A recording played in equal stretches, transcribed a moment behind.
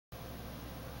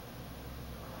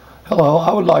Hello,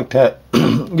 I would like to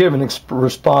give an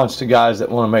response to guys that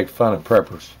want to make fun of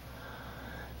preppers.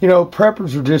 You know,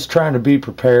 preppers are just trying to be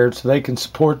prepared so they can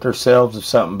support themselves if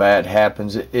something bad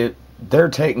happens. They're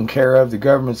taken care of. The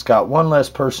government's got one less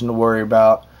person to worry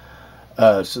about,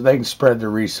 so they can spread their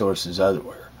resources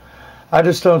elsewhere. I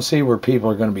just don't see where people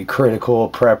are going to be critical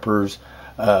of preppers,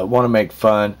 want to make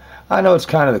fun. I know it's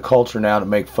kind of the culture now to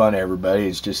make fun of everybody.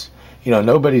 It's just,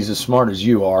 nobody's as smart as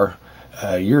you are.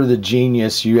 You're the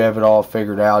genius. You have it all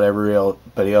figured out.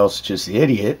 Everybody else is just the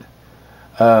idiot.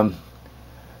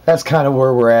 That's kind of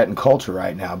where we're at in culture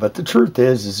right now. But the truth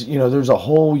is there's a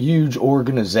whole huge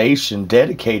organization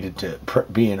dedicated to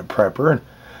being a prepper, and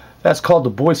that's called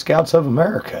the Boy Scouts of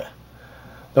America.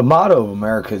 The motto of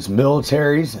America is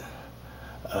militaries.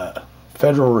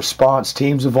 Federal response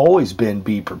teams have always been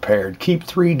be prepared. Keep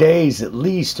 3 days at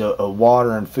least of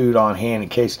water and food on hand in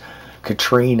case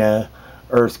Katrina,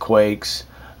 earthquakes,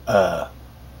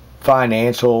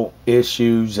 financial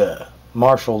issues,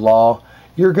 martial law.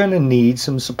 You're going to need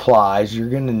some supplies. You're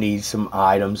going to need some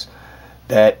items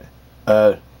that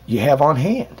you have on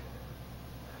hand.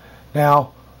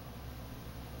 Now,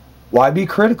 why be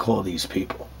critical of these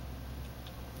people?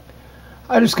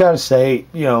 I just got to say,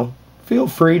 feel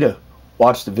free to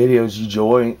watch the videos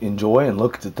you enjoy and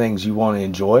look at the things you want to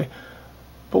enjoy.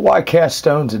 But why cast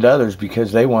stones at others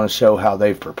because they want to show how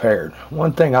they've prepared?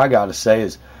 One thing I got to say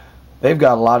is they've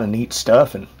got a lot of neat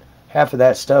stuff, and half of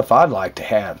that stuff I'd like to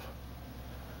have.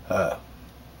 I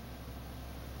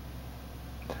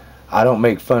don't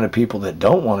make fun of people that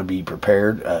don't want to be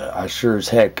prepared. I sure as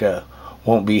heck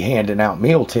won't be handing out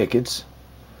meal tickets.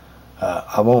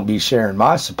 I won't be sharing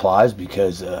my supplies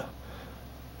because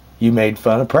you made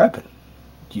fun of prepping.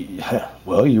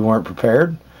 Well, you weren't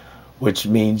prepared, which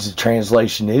means the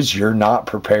translation is you're not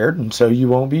prepared, and so you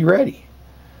won't be ready.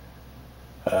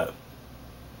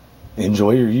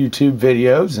 Enjoy your YouTube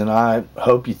videos, and I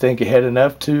hope you think ahead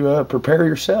enough to prepare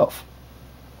yourself.